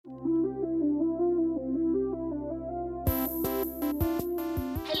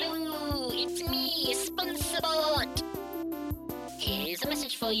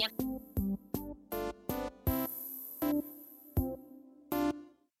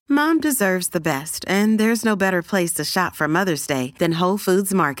Mom deserves the best, and there's no better place to shop for Mother's Day than Whole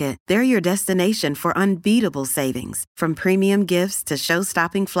Foods Market. They're your destination for unbeatable savings, from premium gifts to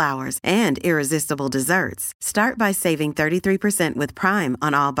show-stopping flowers and irresistible desserts. Start by saving 33% with Prime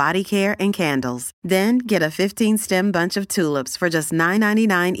on all body care and candles. Then get a 15-stem bunch of tulips for just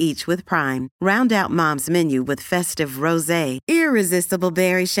 $9.99 each with Prime. Round out Mom's menu with festive rosé, irresistible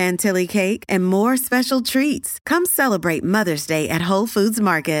berry chantilly cake, and more special treats. Come celebrate Mother's Day at Whole Foods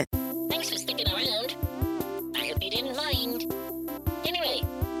Market. Thanks for sticking around. I hope you didn't mind. Anyway,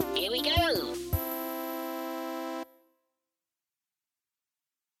 here we go.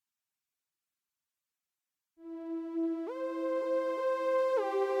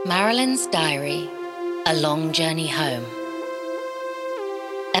 Marilyn's Diary, A Long Journey Home.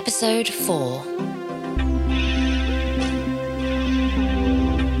 Episode 4.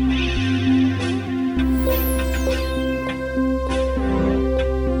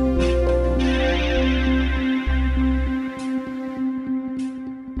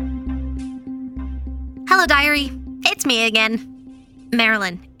 Hello, Diary. It's me again.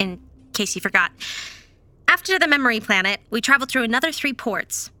 Marilyn, in case you forgot. After the Memory Planet, we traveled through another 3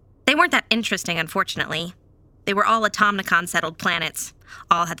 ports. They weren't that interesting, unfortunately. They were all Automnicon-settled planets.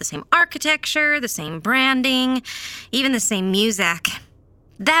 All had the same architecture, the same branding, even the same music.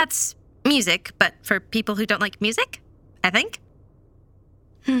 That's music, but for people who don't like music, I think.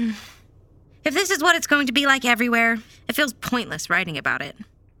 If this is what it's going to be like everywhere, it feels pointless writing about it.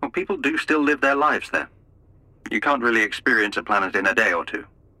 Well, people do still live their lives there. You can't really experience a planet in a day or two.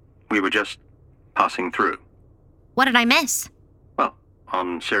 We were just passing through. What did I miss? Well,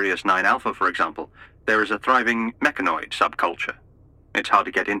 on Sirius 9 Alpha, for example, there is a thriving mechanoid subculture. It's hard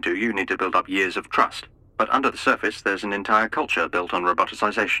to get into. You need to build up years of trust. But under the surface, there's an entire culture built on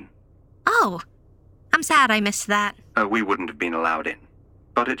roboticization. Oh, I'm sad I missed that. We wouldn't have been allowed in.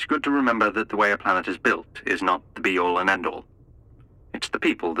 But it's good to remember that the way a planet is built is not the be-all and end-all. It's the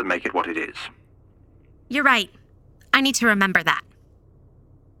people that make it what it is. You're right. I need to remember that.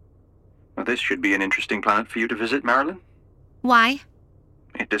 Well, this should be an interesting planet for you to visit, Marilyn. Why?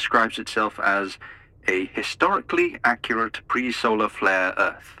 It describes itself as a historically accurate pre-solar flare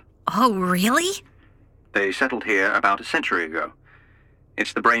Earth. Oh, really? They settled here about a century ago.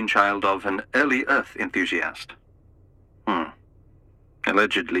 It's the brainchild of an early Earth enthusiast.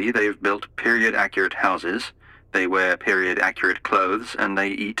 Allegedly, they've built period-accurate houses, they wear period-accurate clothes, and they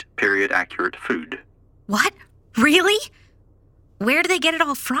eat period-accurate food. What? Really? Where do they get it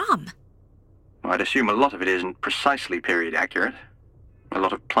all from? I'd assume a lot of it isn't precisely period-accurate. A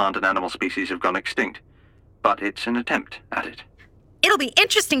lot of plant and animal species have gone extinct, but it's an attempt at it. It'll be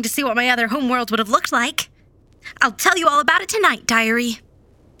interesting to see what my other homeworld would have looked like. I'll tell you all about it tonight, Diary.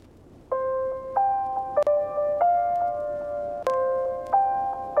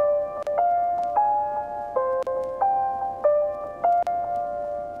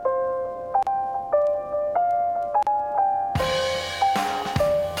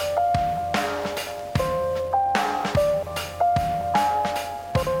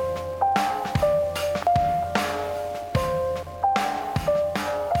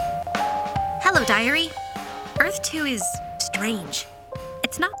 Hello, Diary. Earth 2 is strange.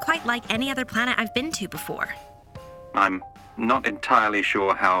 It's not quite like any other planet I've been to before. I'm not entirely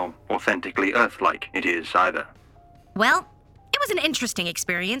sure how authentically Earth-like it is either. Well, it was an interesting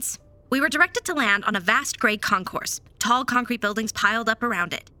experience. We were directed to land on a vast gray concourse, tall concrete buildings piled up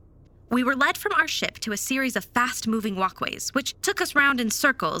around it. We were led from our ship to a series of fast-moving walkways, which took us round in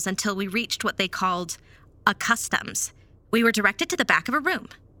circles until we reached what they called a customs. We were directed to the back of a room.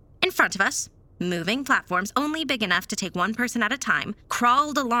 In front of us, moving platforms only big enough to take one person at a time,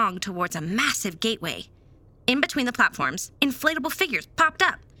 crawled along towards a massive gateway. In between the platforms, inflatable figures popped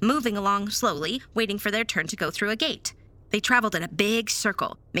up, moving along slowly, waiting for their turn to go through a gate. They traveled in a big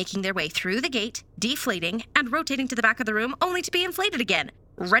circle, making their way through the gate, deflating, and rotating to the back of the room only to be inflated again,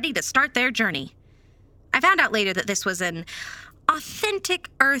 ready to start their journey. I found out later that this was an authentic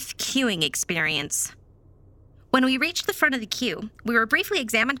Earth queuing experience. When we reached the front of the queue, we were briefly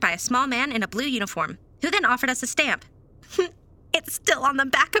examined by a small man in a blue uniform, who then offered us a stamp. It's still on the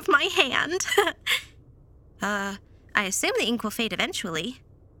back of my hand. I assume the ink will fade eventually.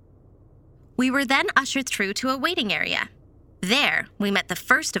 We were then ushered through to a waiting area. There, we met the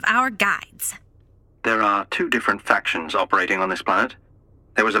first of our guides. There are 2 different factions operating on this planet.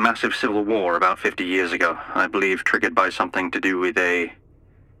 There was a massive civil war about 50 years ago, I believe triggered by something to do with a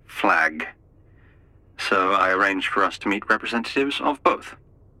flag. So I arranged for us to meet representatives of both.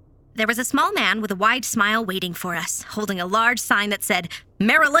 There was a small man with a wide smile waiting for us, holding a large sign that said,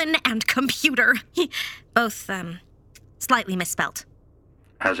 Marilyn and Computer. Both, slightly misspelt.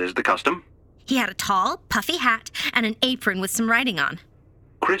 as is the custom. He had a tall, puffy hat and an apron with some writing on.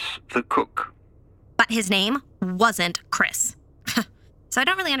 Chris the cook. But his name wasn't Chris. So I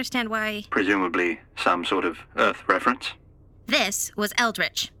don't really understand why... Presumably some sort of Earth reference. This was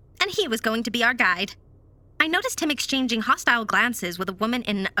Eldritch, and he was going to be our guide. I noticed him exchanging hostile glances with a woman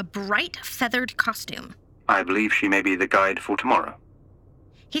in a bright, feathered costume. I believe she may be the guide for tomorrow.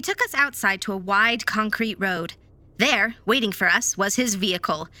 He took us outside to a wide concrete road. There, waiting for us, was his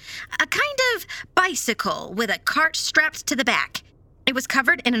vehicle. A kind of bicycle with a cart strapped to the back. It was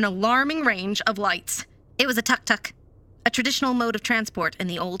covered in an alarming range of lights. It was a tuk-tuk, a traditional mode of transport in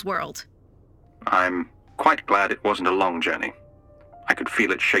the old world. I'm quite glad it wasn't a long journey. I could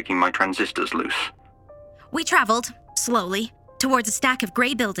feel it shaking my transistors loose. We traveled, slowly, towards a stack of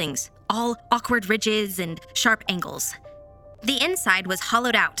gray buildings, all awkward ridges and sharp angles. The inside was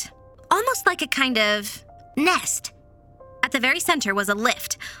hollowed out, almost like a kind of nest. At the very center was a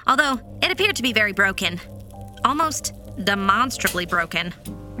lift, although it appeared to be very broken. Almost demonstrably broken.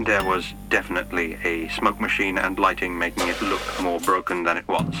 There was definitely a smoke machine and lighting making it look more broken than it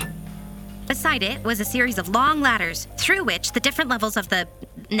was. Beside it was a series of long ladders through which the different levels of the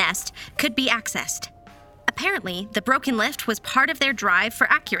nest could be accessed. Apparently, the broken lift was part of their drive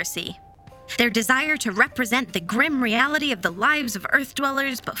for accuracy. Their desire to represent the grim reality of the lives of Earth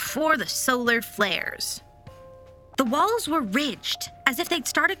dwellers before the solar flares. The walls were ridged, as if they'd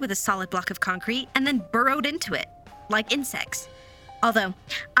started with a solid block of concrete and then burrowed into it, like insects. Although,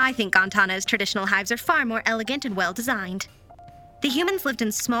 I think Gontana's traditional hives are far more elegant and well-designed. The humans lived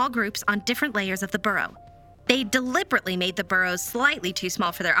in small groups on different layers of the burrow. They deliberately made the burrows slightly too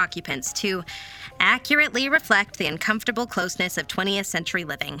small for their occupants to accurately reflect the uncomfortable closeness of 20th century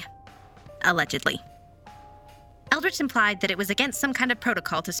living. Allegedly. Eldritch implied that it was against some kind of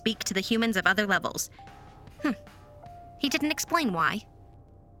protocol to speak to the humans of other levels. He didn't explain why.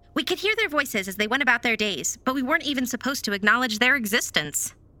 We could hear their voices as they went about their days, but we weren't even supposed to acknowledge their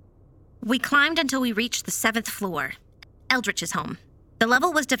existence. We climbed until we reached the 7th floor, Eldritch's home. The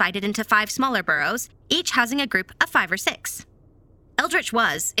level was divided into 5 smaller burrows, each housing a group of 5 or 6. Eldritch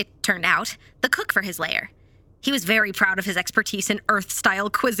was, it turned out, the cook for his lair. He was very proud of his expertise in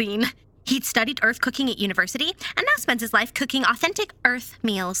Earth-style cuisine. He'd studied Earth cooking at university and now spends his life cooking authentic Earth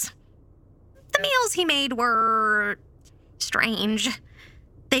meals. The meals he made were strange.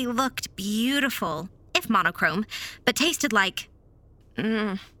 They looked beautiful, if monochrome, but tasted like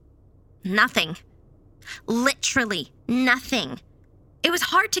nothing. Literally nothing. It was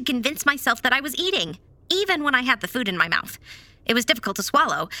hard to convince myself that I was eating, even when I had the food in my mouth. It was difficult to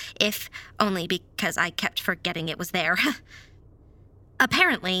swallow, if only because I kept forgetting it was there.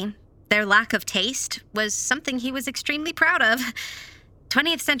 Apparently, their lack of taste was something he was extremely proud of.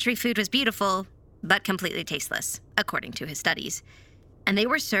 20th century food was beautiful, but completely tasteless, according to his studies. And they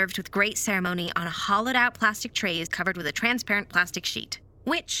were served with great ceremony on hollowed-out plastic trays covered with a transparent plastic sheet,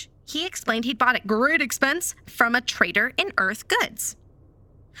 which he explained he'd bought at great expense from a trader in Earth goods.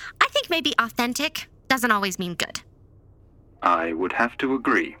 I think maybe authentic doesn't always mean good. I would have to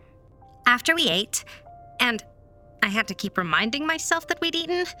agree. After we ate, and I had to keep reminding myself that we'd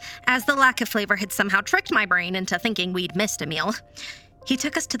eaten, as the lack of flavor had somehow tricked my brain into thinking we'd missed a meal, he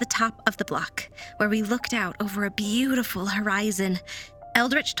took us to the top of the block, where we looked out over a beautiful horizon.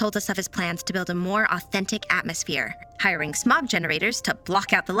 Eldritch told us of his plans to build a more authentic atmosphere, hiring smog generators to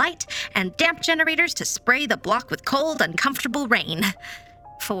block out the light and damp generators to spray the block with cold, uncomfortable rain.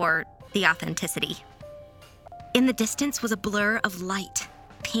 For the authenticity. In the distance was a blur of light,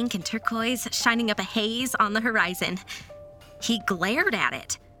 pink and turquoise, shining up a haze on the horizon. He glared at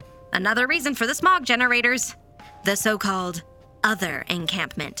it. Another reason for the smog generators. The so-called other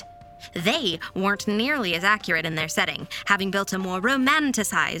encampment. They weren't nearly as accurate in their setting, having built a more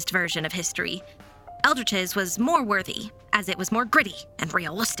romanticized version of history. Eldritch's was more worthy, as it was more gritty and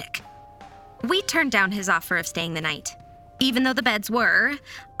realistic. We turned down his offer of staying the night, even though the beds were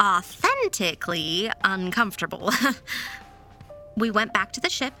authentically uncomfortable. We went back to the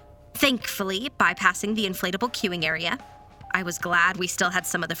ship, thankfully bypassing the inflatable queuing area. I was glad we still had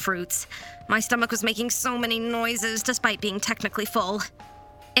some of the fruits. My stomach was making so many noises despite being technically full.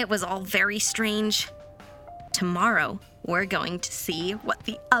 It was all very strange. Tomorrow, we're going to see what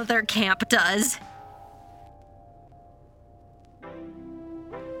the other camp does.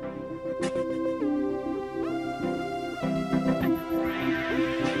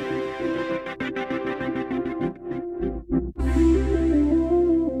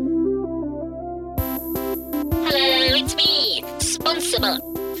 Hello, it's me,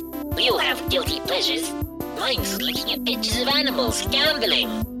 Sponsible. We all have guilty pleasures. Mine's looking at pictures of animals gambling.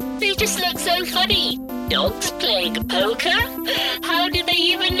 They just look so funny. Dogs playing poker? How do they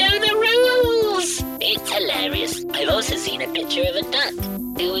even a duck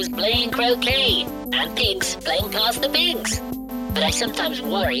who was playing croquet and pigs playing past the pigs. But I sometimes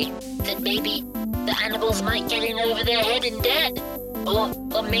worry that maybe the animals might get in over their head in debt.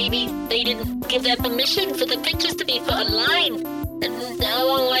 Or maybe they didn't give their permission for the pictures to be put online. And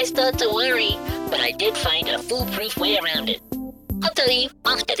I start to worry. But I did find a foolproof way around it. I'll tell you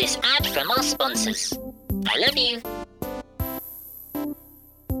after this ad from our sponsors. I love you.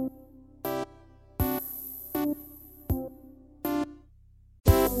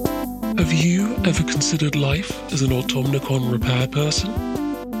 Have you ever considered life as an Automnicon repair person?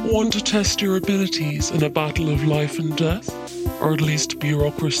 Want to test your abilities in a battle of life and death? Or at least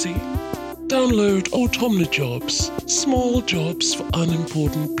bureaucracy? Download Automnijobs, small jobs for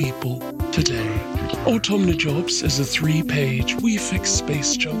unimportant people, today. Automnijobs is a 3-page We Fix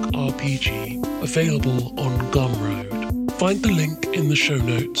Space Junk RPG available on Gumroad. Find the link in the show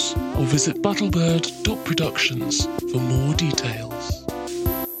notes or visit battlebird.productions for more details.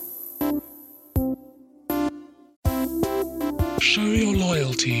 Show your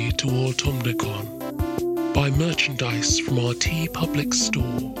loyalty to Automnicon. Buy merchandise from our TeePublic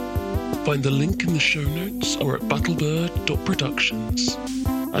store. Find the link in the show notes or at battlebird.productions.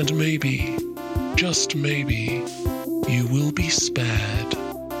 And maybe, just maybe, you will be spared.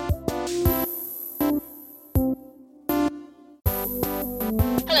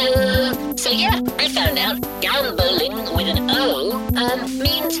 Hello. So yeah, I found out gambling with an O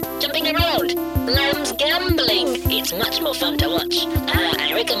means jumping around. Lamb's Gambling. It's much more fun to watch.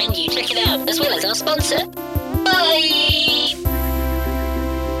 I recommend you check it out, as well as our sponsor. Bye!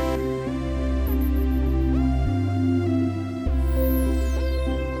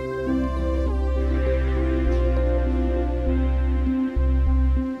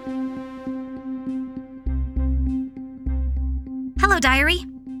 Hello, Diary.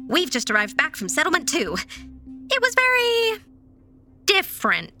 We've just arrived back from Settlement 2. It was very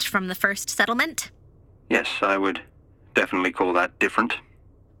different from the first settlement. Yes, I would definitely call that different.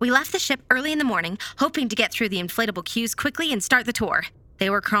 We left the ship early in the morning, hoping to get through the inflatable queues quickly and start the tour. They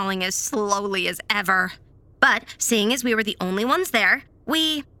were crawling as slowly as ever. But seeing as we were the only ones there,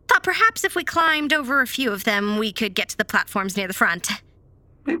 we thought perhaps if we climbed over a few of them, we could get to the platforms near the front.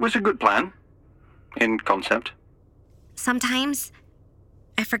 It was a good plan, in concept. Sometimes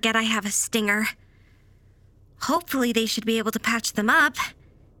I forget I have a stinger. Hopefully they should be able to patch them up.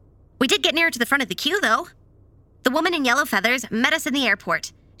 We did get nearer to the front of the queue, though. The woman in yellow feathers met us in the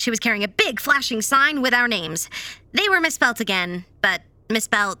airport. She was carrying a big flashing sign with our names. They were misspelt again, but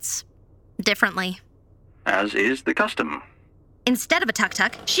misspelt differently. As is the custom. Instead of a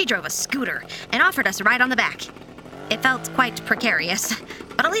tuk-tuk, she drove a scooter and offered us a ride on the back. It felt quite precarious,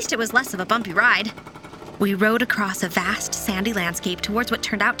 but at least it was less of a bumpy ride. We rode across a vast sandy landscape towards what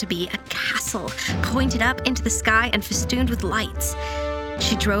turned out to be a castle, pointed up into the sky and festooned with lights.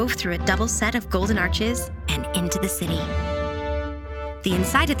 She drove through a double set of golden arches and into the city. The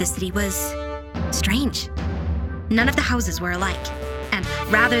inside of the city was strange. None of the houses were alike, and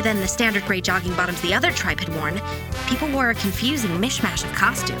rather than the standard gray jogging bottoms the other tribe had worn, people wore a confusing mishmash of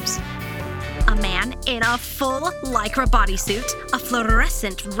costumes. A man in a full lycra bodysuit, a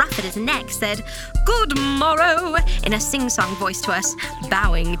fluorescent ruff at his neck, said, "Good morrow," in a sing-song voice to us,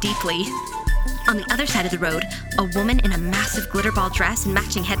 bowing deeply. On the other side of the road, a woman in a massive glitter ball dress and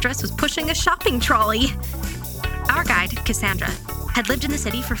matching headdress was pushing a shopping trolley. Our guide, Cassandra, had lived in the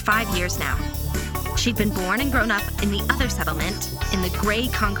city for 5 years now. She'd been born and grown up in the other settlement, in the gray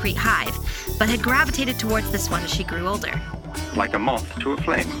concrete hive, but had gravitated towards this one as she grew older. Like a moth to a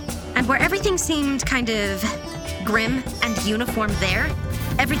flame. And where everything seemed kind of grim and uniform there,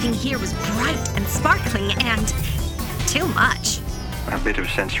 everything here was bright and sparkling and too much. A bit of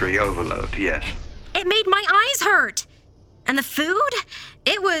sensory overload, yes. It made my eyes hurt. And the food?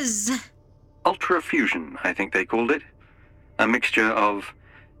 It was... Ultra-fusion, I think they called it. A mixture of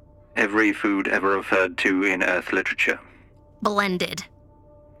every food ever referred to in Earth literature. blended.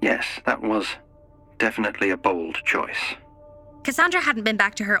 Yes, that was definitely a bold choice. Cassandra hadn't been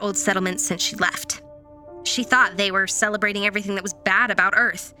back to her old settlement since she left. She thought they were celebrating everything that was bad about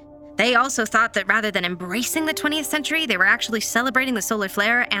Earth. They also thought that rather than embracing the 20th century, they were actually celebrating the solar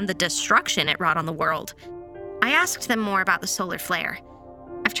flare and the destruction it wrought on the world. I asked them more about the solar flare.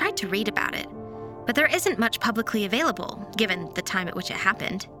 I've tried to read about it, but there isn't much publicly available, given the time at which it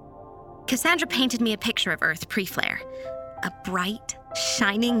happened. Cassandra painted me a picture of Earth pre-flare. A bright,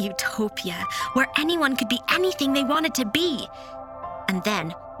 shining utopia where anyone could be anything they wanted to be. And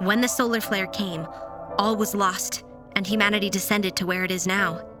then, when the solar flare came, all was lost, and humanity descended to where it is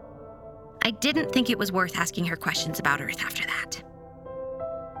now. I didn't think it was worth asking her questions about Earth after that.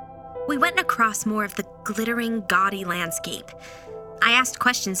 We went across more of the glittering, gaudy landscape. I asked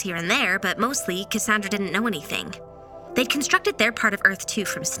questions here and there, but mostly Cassandra didn't know anything. They'd constructed their part of Earth too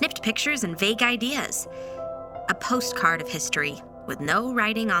from snipped pictures and vague ideas. A postcard of history with no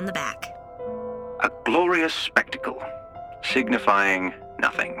writing on the back. A glorious spectacle, signifying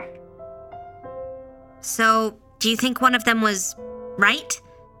nothing. So, do you think one of them was right?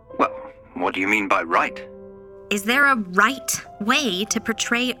 Well, what do you mean by right? Is there a right way to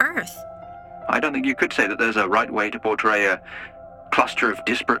portray Earth? I don't think you could say that there's a right way to portray a cluster of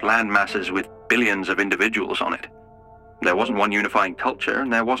disparate land masses with billions of individuals on it. There wasn't one unifying culture,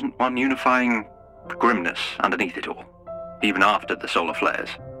 and there wasn't one unifying grimness underneath it all, even after the solar flares.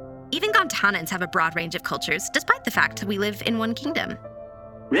 Even Gontanans have a broad range of cultures, despite the fact we live in one kingdom.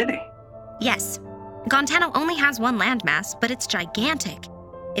 Really? Yes. Gontano only has one landmass, but it's gigantic.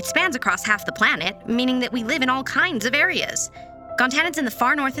 It spans across half the planet, meaning that we live in all kinds of areas. Gontanans in the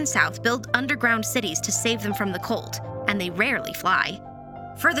far north and south build underground cities to save them from the cold, and they rarely fly.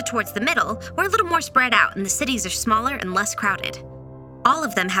 Further towards the middle, we're a little more spread out and the cities are smaller and less crowded. All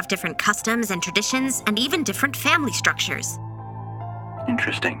of them have different customs and traditions and even different family structures.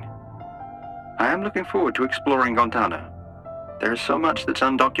 Interesting. I am looking forward to exploring Gontano. There is so much that's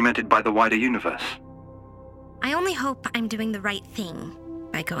undocumented by the wider universe. I only hope I'm doing the right thing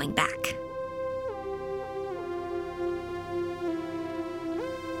by going back.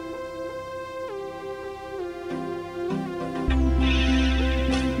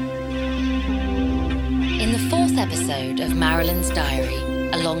 In the fourth episode of Marilyn's Diary,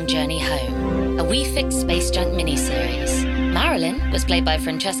 A Long Journey Home, a We Fix Space Junk miniseries, Marilyn was played by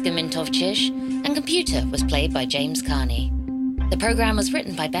Francesca Mintovcic, and Computer was played by James Carney. The program was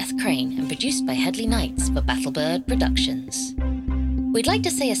written by Beth Crane and produced by Headley Knights for Battlebird Productions. We'd like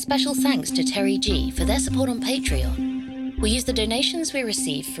to say a special thanks to Terry G for their support on Patreon. We use the donations we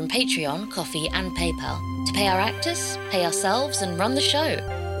receive from Patreon, Ko-fi, and PayPal to pay our actors, pay ourselves, and run the show.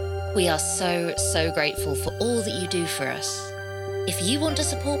 We are so grateful for all that you do for us. If you want to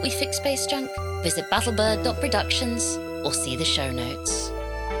support We Fix Space Junk, visit battlebird.productions or see the show notes.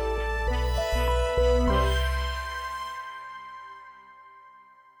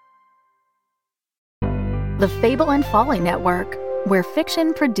 The Fable and Folly Network, where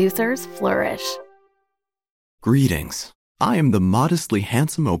fiction producers flourish. Greetings. I am the modestly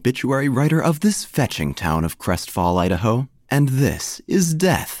handsome obituary writer of this fetching town of Crestfall, Idaho, and this is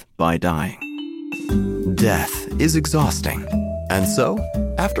Death by Dying. Death is exhausting, and so,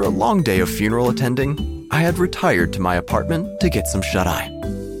 after a long day of funeral attending, I had retired to my apartment to get some shut-eye.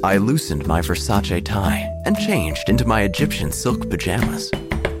 I loosened my Versace tie and changed into my Egyptian silk pajamas.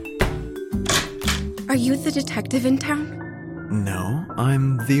 Are you the detective in town? No,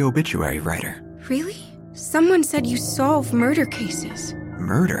 I'm the obituary writer. Really? Someone said you solve murder cases.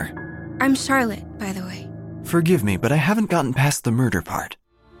 Murder? I'm Charlotte, by the way. Forgive me, but I haven't gotten past the murder part.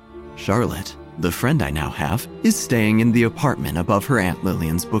 Charlotte, the friend I now have, is staying in the apartment above her Aunt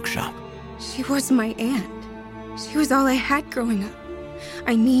Lillian's bookshop. She was my aunt. She was all I had growing up.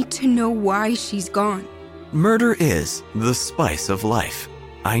 I need to know why she's gone. Murder is the spice of life.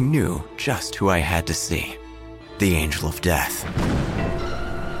 I knew just who I had to see. The Angel of Death.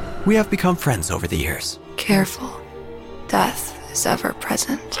 We have become friends over the years. Careful. Death is ever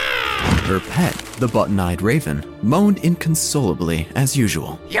present. Her pet, the button-eyed raven, moaned inconsolably as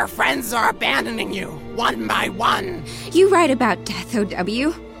usual. Your friends are abandoning you, one by one. You write about death,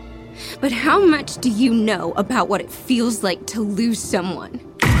 OW. But how much do you know about what it feels like to lose someone?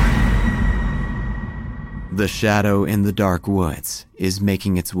 The shadow in the dark woods is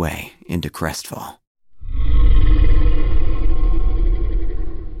making its way into Crestfall.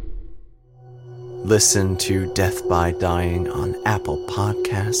 Listen to Death by Dying on Apple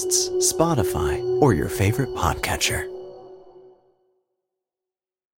Podcasts, Spotify, or your favorite podcatcher.